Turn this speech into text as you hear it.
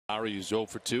Lowrie is 0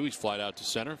 for 2. He's flied out to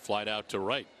center, flied out to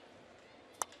right.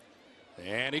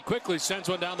 And he quickly sends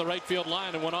one down the right field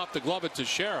line and went off the glove at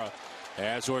Teixeira.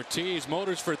 As Ortiz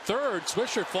motors for third,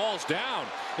 Swisher falls down.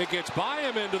 It gets by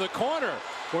him into the corner.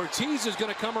 Ortiz is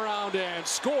going to come around and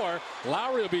score.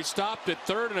 Lowrie will be stopped at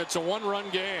third, and it's a one-run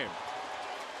game.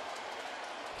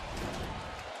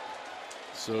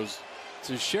 So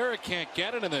Teixeira can't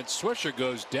get it, and then Swisher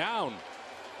goes down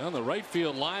the right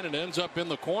field line and ends up in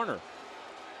the corner.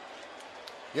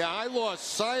 Yeah, I lost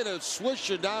sight of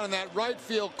Swisher down in that right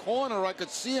field corner. I could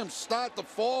see him start the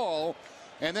fall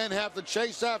and then have to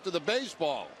chase after the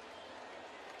baseball.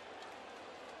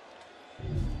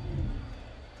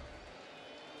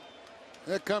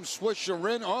 There comes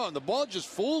Swisher in. Oh, and the ball just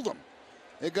fooled him.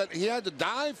 He had to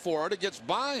dive for it. It gets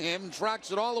by him,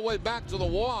 tracks it all the way back to the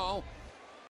wall.